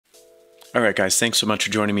Alright guys, thanks so much for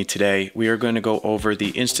joining me today. We are going to go over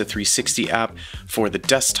the Insta360 app for the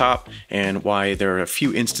desktop and why there are a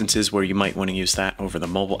few instances where you might want to use that over the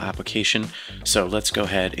mobile application. So let's go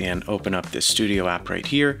ahead and open up this Studio app right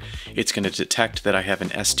here. It's going to detect that I have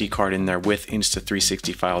an SD card in there with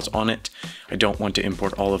Insta360 files on it. I don't want to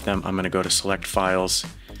import all of them. I'm going to go to Select Files,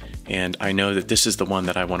 and I know that this is the one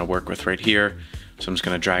that I want to work with right here. So I'm just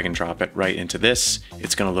going to drag and drop it right into this.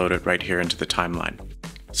 It's going to load it right here into the timeline.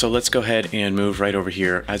 So let's go ahead and move right over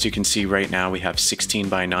here. As you can see right now, we have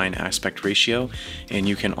 16:9 aspect ratio, and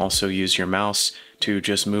you can also use your mouse to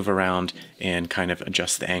just move around and kind of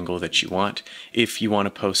adjust the angle that you want. If you want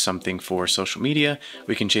to post something for social media,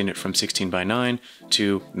 we can change it from 16:9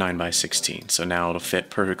 to 9:16. So now it'll fit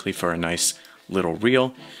perfectly for a nice little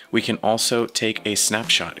reel. We can also take a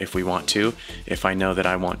snapshot if we want to. If I know that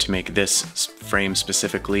I want to make this frame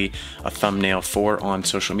specifically a thumbnail for on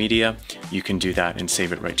social media, you can do that and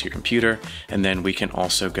save it right to your computer. And then we can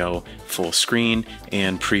also go full screen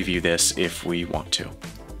and preview this if we want to.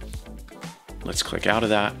 Let's click out of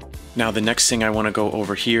that. Now the next thing I want to go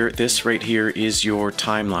over here, this right here is your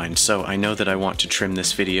timeline. So I know that I want to trim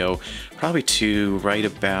this video probably to right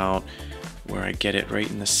about where I get it right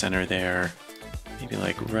in the center there. Maybe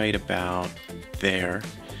like right about there.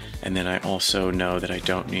 And then I also know that I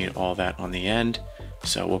don't need all that on the end.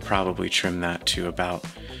 So we'll probably trim that to about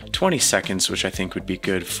 20 seconds, which I think would be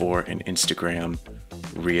good for an Instagram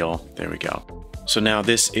reel. There we go. So now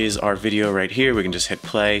this is our video right here. We can just hit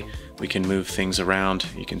play. We can move things around.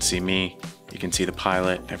 You can see me, you can see the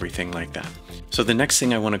pilot, everything like that. So the next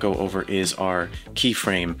thing I want to go over is our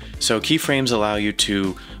keyframe. So keyframes allow you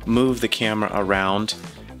to move the camera around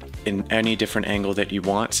in any different angle that you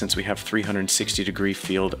want, since we have 360-degree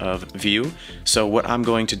field of view. So what I'm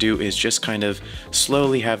going to do is just kind of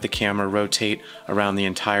slowly have the camera rotate around the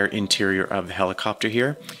entire interior of the helicopter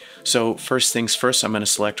here. So first things first, I'm going to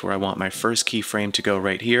select where I want my first keyframe to go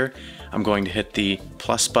right here. I'm going to hit the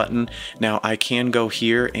plus button. Now I can go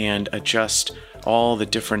here and adjust all the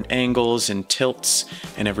different angles and tilts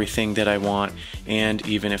and everything that I want, and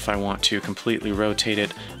even if I want to completely rotate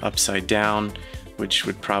it upside down, which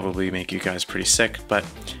would probably make you guys pretty sick,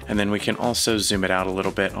 and then we can also zoom it out a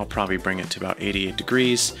little bit. I'll probably bring it to about 88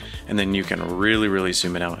 degrees, and then you can really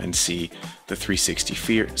zoom it out and see the 360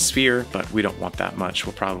 sphere, but we don't want that much.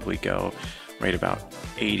 We'll probably go right about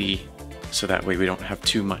 80, so that way we don't have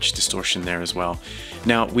too much distortion there as well.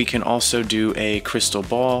 Now we can also do a crystal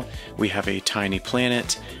ball, we have a tiny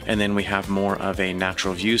planet, and then we have more of a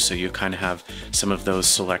natural view, so you kind of have some of those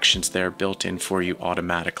selections there built in for you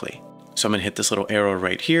automatically. So I'm going to hit this little arrow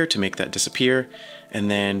right here to make that disappear,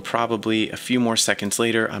 and then probably a few more seconds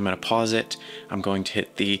later I'm going to pause it. I'm going to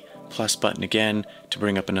hit the plus button again to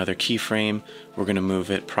bring up another keyframe. We're going to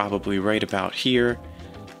move it probably right about here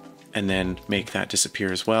and then make that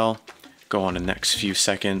disappear as well. Go on the next few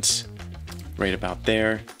seconds right about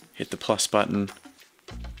there, hit the plus button.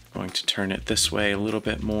 Going to turn it this way a little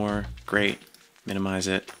bit more. Great. Minimize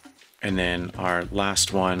it. And then our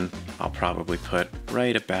last one I'll probably put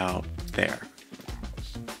right about there.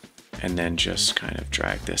 And then just kind of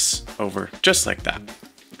drag this over just like that.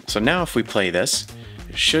 So now if we play this,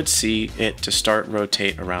 you should see it to start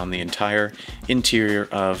rotate around the entire interior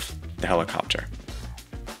of the helicopter.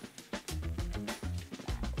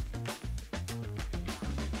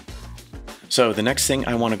 So the next thing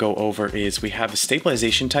I want to go over is we have a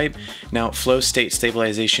stabilization type. Now flow state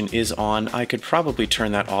stabilization is on. I could probably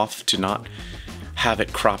turn that off to not have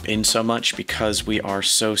it crop in so much because we are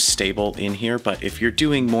so stable in here, but if you're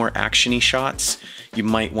doing more actiony shots, you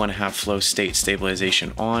might want to have flow state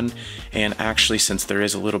stabilization on. And actually, since there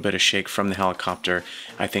is a little bit of shake from the helicopter,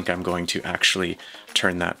 I think I'm going to actually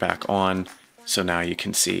turn that back on. So now you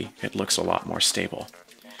can see it looks a lot more stable.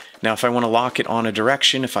 Now if I want to lock it on a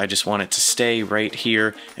direction, if I just want it to stay right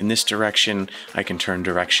here in this direction, I can turn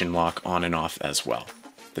direction lock on and off as well.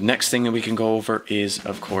 The next thing that we can go over is,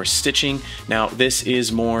 of course, stitching. Now this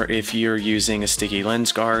is more if you're using a sticky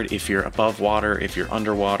lens guard, if you're above water, if you're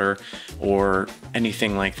underwater, or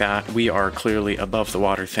anything like that. We are clearly above the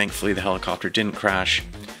water. Thankfully the helicopter didn't crash.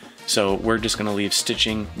 So we're just going to leave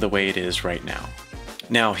stitching the way it is right now.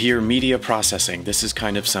 Now here, media processing. This is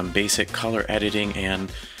kind of some basic color editing and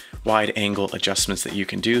wide angle adjustments that you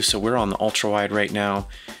can do. So we're on the ultra wide right now.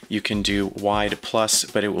 You can do wide plus,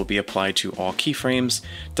 but it will be applied to all keyframes.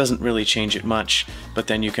 Doesn't really change it much, but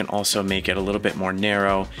then you can also make it a little bit more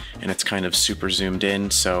narrow and it's kind of super zoomed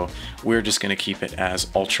in. So we're just going to keep it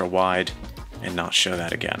as ultra wide and not show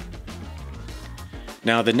that again.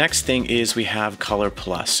 Now the next thing is we have Color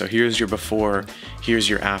Plus. So here's your before, here's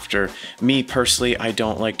your after. Me personally, I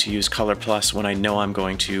don't like to use Color Plus when I know I'm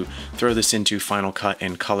going to throw this into Final Cut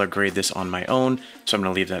and color grade this on my own, so I'm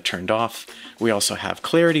going to leave that turned off. We also have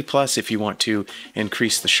Clarity Plus if you want to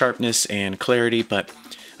increase the sharpness and clarity, but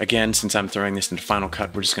again, since I'm throwing this into Final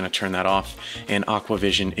Cut, we're just going to turn that off. And Aqua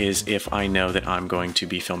Vision is if I know that I'm going to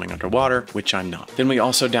be filming underwater, which I'm not. Then we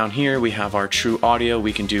also down here, we have our True Audio.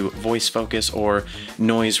 We can do voice focus or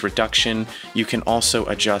noise reduction. You can also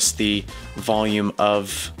adjust the volume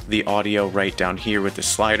of the audio right down here with the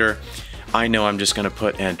slider. I know I'm just going to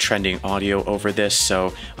put a trending audio over this,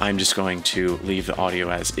 so I'm just going to leave the audio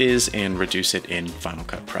as is and reduce it in Final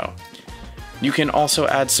Cut Pro. You can also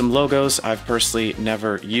add some logos. I've personally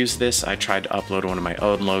never used this. I tried to upload one of my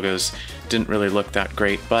own logos. Didn't really look that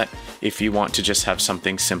great, but if you want to just have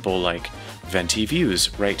something simple like Venti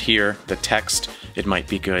Views right here, the text, it might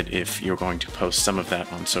be good if you're going to post some of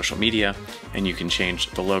that on social media, and you can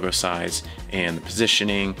change the logo size and the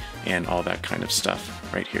positioning and all that kind of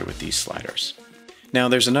stuff right here with these sliders. Now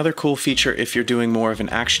there's another cool feature if you're doing more of an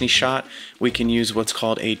actiony shot. We can use what's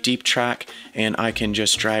called a deep track, and I can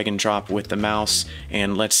just drag and drop with the mouse,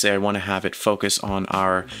 and let's say I want to have it focus on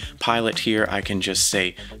our pilot here. I can just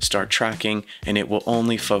say start tracking and it will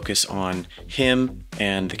only focus on him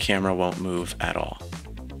and the camera won't move at all.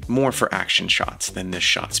 More for action shots than this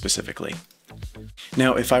shot specifically.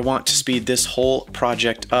 Now, if I want to speed this whole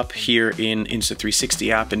project up here in Insta360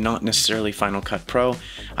 app and not necessarily Final Cut Pro,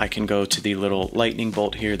 I can go to the little lightning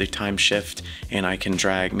bolt here, the time shift, and I can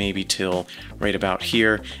drag maybe till right about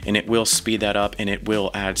here, and it will speed that up and it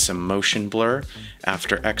will add some motion blur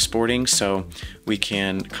after exporting, so we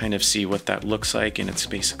can kind of see what that looks like, and it's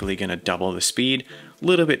basically going to double the speed. A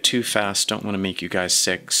little bit too fast, don't want to make you guys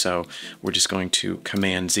sick, so we're just going to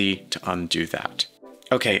Command Z to undo that.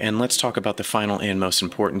 Okay, and let's talk about the final and most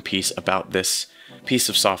important piece about this piece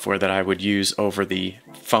of software that I would use over the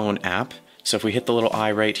phone app. So if we hit the little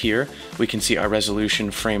eye right here, we can see our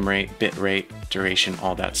resolution, frame rate, bit rate, duration,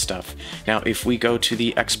 all that stuff. Now, if we go to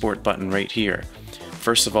the export button right here,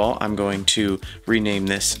 first of all, I'm going to rename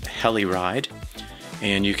this Heli Ride,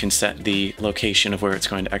 and you can set the location of where it's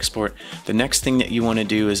going to export. The next thing that you want to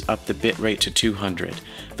do is up the bit rate to 200.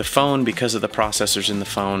 The phone, because of the processors in the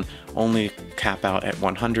phone, only cap out at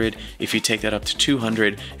 100. If you take that up to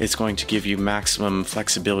 200, it's going to give you maximum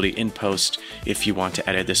flexibility in post if you want to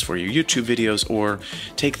edit this for your YouTube videos or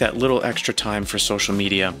take that little extra time for social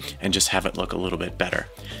media and just have it look a little bit better.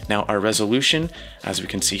 Now our resolution, as we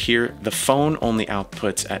can see here, the phone only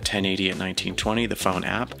outputs at 1080 at 1920, the phone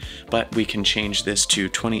app, but we can change this to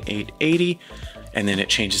 2880 and then it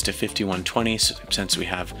changes to 5120 since we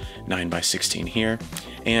have 9:16 here.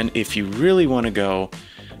 And if you really want to go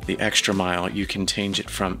the extra mile, you can change it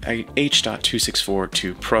from H.264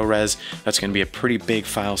 to ProRes. That's going to be a pretty big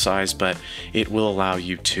file size, but it will allow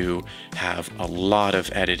you to have a lot of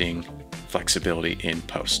editing flexibility in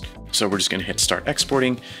post. So we're just going to hit start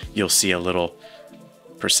exporting. You'll see a little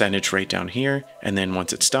percentage right down here, and then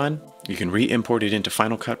once it's done, you can re-import it into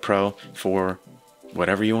Final Cut Pro for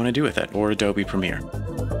whatever you want to do with it, or Adobe Premiere.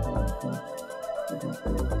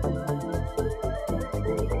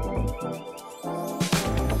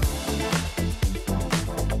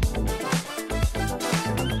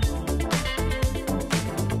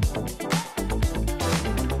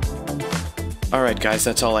 Alright guys,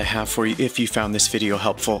 that's all I have for you. If you found this video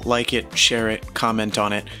helpful, like it, share it, comment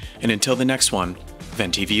on it, and until the next one,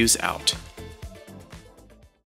 Venti Views out.